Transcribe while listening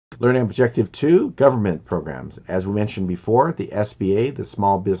Learning Objective 2, government programs. As we mentioned before, the SBA, the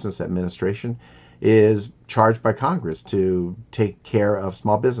Small Business Administration, is charged by Congress to take care of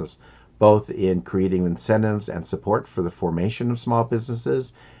small business, both in creating incentives and support for the formation of small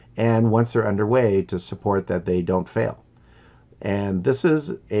businesses, and once they're underway, to support that they don't fail. And this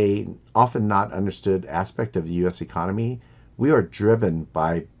is a often not understood aspect of the U.S. economy. We are driven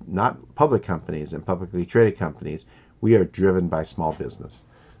by not public companies and publicly traded companies. We are driven by small business.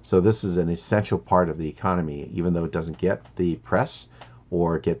 So this is an essential part of the economy, even though it doesn't get the press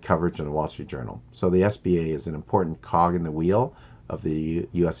or get coverage in the Wall Street Journal. So the SBA is an important cog in the wheel of the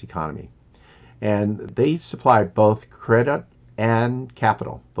U.S. economy. And they supply both credit and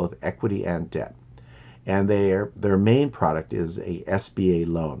capital, both equity and debt. And their main product is a SBA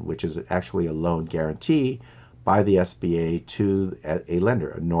loan, which is actually a loan guarantee by the SBA to a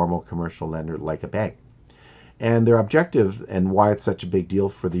lender, a normal commercial lender like a bank. And their objective and why it's such a big deal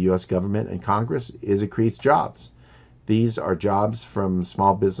for the U.S. government and Congress is it creates jobs. These are jobs from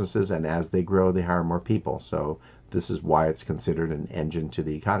small businesses, and as they grow, they hire more people. So this is why it's considered an engine to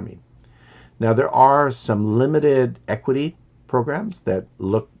the economy. Now, there are some limited equity programs that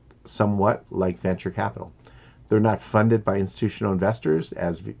look somewhat like venture capital. They're not funded by institutional investors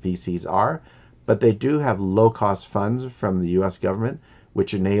as VCs are, but they do have low-cost funds from the U.S. government,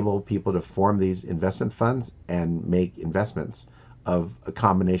 which enable people to form these investment funds and make investments of a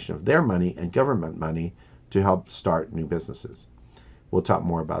combination of their money and government money to help start new businesses. We'll talk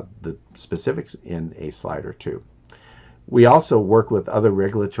more about the specifics in a slide or two. We also work with other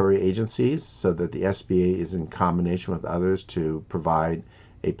regulatory agencies so that the SBA is in combination with others to provide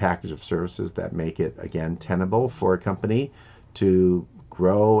a package of services that make it, again, tenable for a company to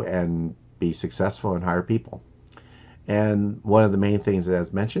grow and be successful and hire people. And one of the main things,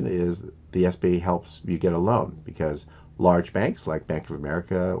 as mentioned, is the SBA helps you get a loan, because large banks like Bank of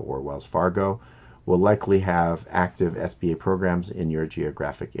America or Wells Fargo will likely have active SBA programs in your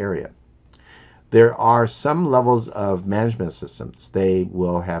geographic area. There are some levels of management assistance. They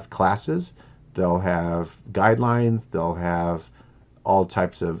will have classes, they'll have guidelines, they'll have all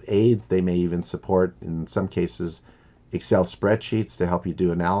types of aids. They may even support, in some cases, Excel spreadsheets to help you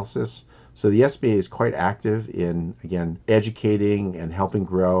do analysis. So the SBA is quite active in, again, educating and helping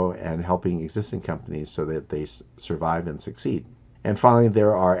grow and helping existing companies so that they survive and succeed. And finally,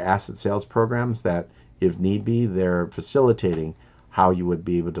 there are asset sales programs that, if need be, they're facilitating how you would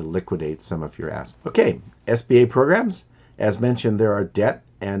be able to liquidate some of your assets. Okay, SBA programs. As mentioned, there are debt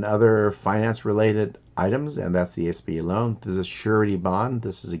and other finance-related items, and that's the SBA loan. This is a surety bond.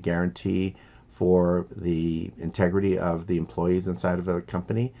 This is a guarantee for the integrity of the employees inside of a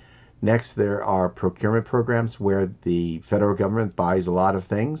company. Next, there are procurement programs where the federal government buys a lot of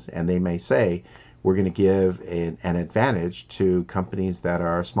things, and they may say, we're going to give an advantage to companies that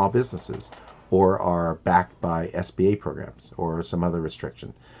are small businesses or are backed by SBA programs or some other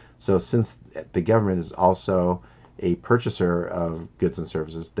restriction. So since the government is also a purchaser of goods and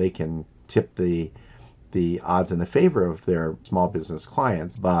services, they can tip the odds in the favor of their small business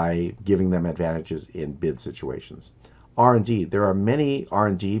clients by giving them advantages in bid situations. R&D. There are many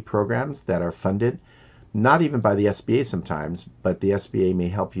R&D programs that are funded, not even by the SBA sometimes, but the SBA may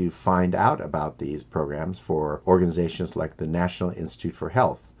help you find out about these programs for organizations like the National Institute for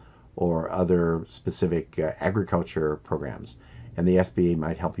Health or other specific agriculture programs. And the SBA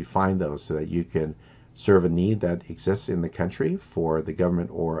might help you find those so that you can serve a need that exists in the country for the government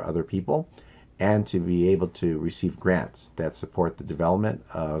or other people, and to be able to receive grants that support the development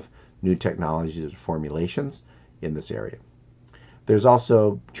of new technologies and formulations in this area. There's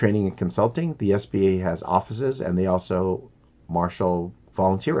also training and consulting. The SBA has offices, and they also marshal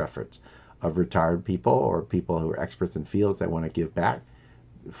volunteer efforts of retired people or people who are experts in fields that want to give back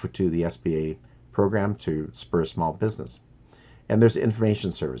to the SBA program to spur small business. And there's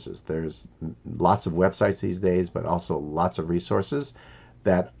information services. There's lots of websites these days, but also lots of resources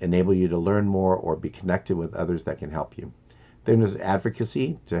that enable you to learn more or be connected with others that can help you. Then there's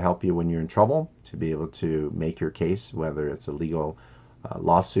advocacy to help you when you're in trouble, to be able to make your case, whether it's a legal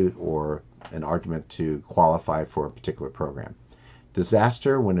lawsuit or an argument to qualify for a particular program.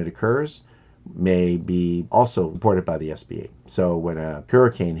 Disaster, when it occurs, may be also supported by the SBA. So when a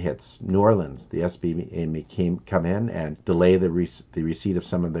hurricane hits New Orleans, the SBA may come in and delay the receipt of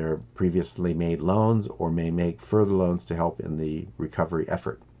some of their previously made loans, or may make further loans to help in the recovery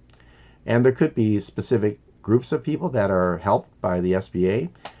effort. And there could be specific groups of people that are helped by the SBA,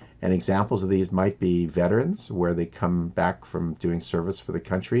 and examples of these might be veterans, where they come back from doing service for the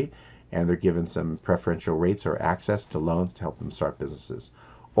country and they're given some preferential rates or access to loans to help them start businesses,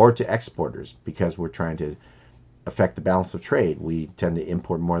 or to exporters, because we're trying to affect the balance of trade. We tend to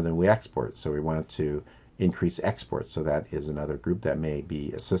import more than we export, so we want to increase exports. So that is another group that may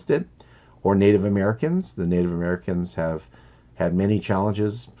be assisted. Or Native Americans. The Native Americans have had many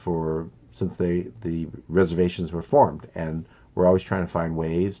challenges since the reservations were formed, and we're always trying to find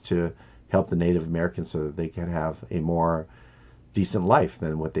ways to help the Native Americans so that they can have a more decent life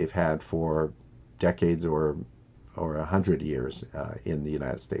than what they've had for decades or 100 years in the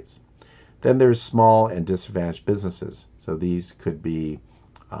United States. Then there's small and disadvantaged businesses. So these could be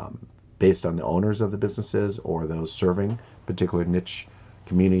based on the owners of the businesses or those serving particular niche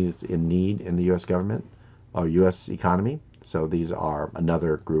communities in need in the U.S. government or U.S. economy. So these are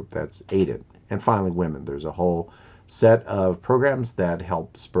another group that's aided. And finally, women. There's a whole set of programs that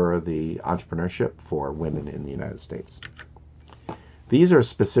help spur the entrepreneurship for women in the United States. These are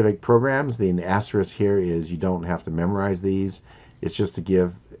specific programs. The asterisk here is you don't have to memorize these. It's just to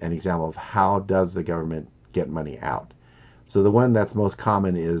give an example of how does the government get money out. So the one that's most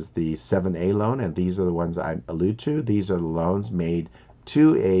common is the 7A loan, and these are the ones I allude to. These are the loans made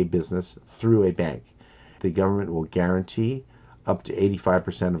to a business through a bank. The government will guarantee up to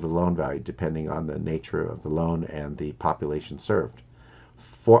 85% of the loan value, depending on the nature of the loan and the population served.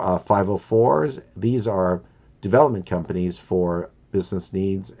 For 504s, these are development companies for business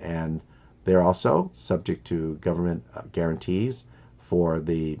needs, and they're also subject to government guarantees for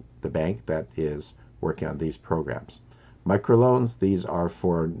the bank that is working on these programs. Microloans, these are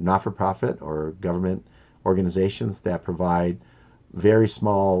for not-for-profit or government organizations that provide very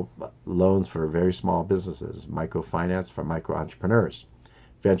small loans for very small businesses. Microfinance for micro entrepreneurs.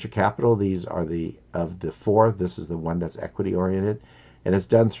 Venture capital, these are of the four, this is the one that's equity oriented, and it's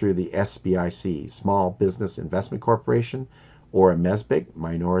done through the SBIC, Small Business Investment Corporation, or a MESBIC,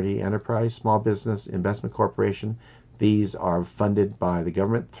 Minority Enterprise Small Business Investment Corporation. These are funded by the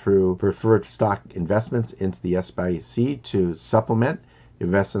government through preferred stock investments into the SBIC to supplement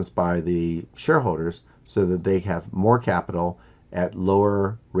investments by the shareholders so that they have more capital at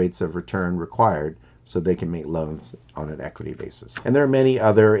lower rates of return required so they can make loans on an equity basis. And there are many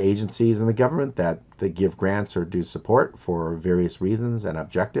other agencies in the government that give grants or do support for various reasons and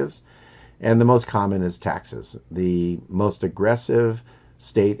objectives. And the most common is taxes. The most aggressive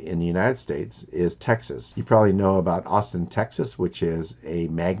state in the United States is Texas. You probably know about Austin, Texas, which is a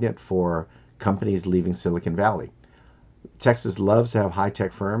magnet for companies leaving Silicon Valley. Texas loves to have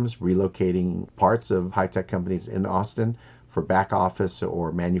high-tech firms relocating parts of high-tech companies in Austin for back office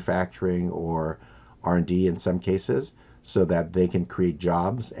or manufacturing or R&D in some cases, so that they can create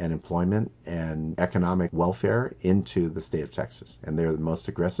jobs and employment and economic welfare into the state of Texas. And they're the most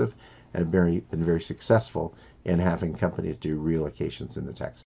aggressive and have been very successful in having companies do relocations into Texas.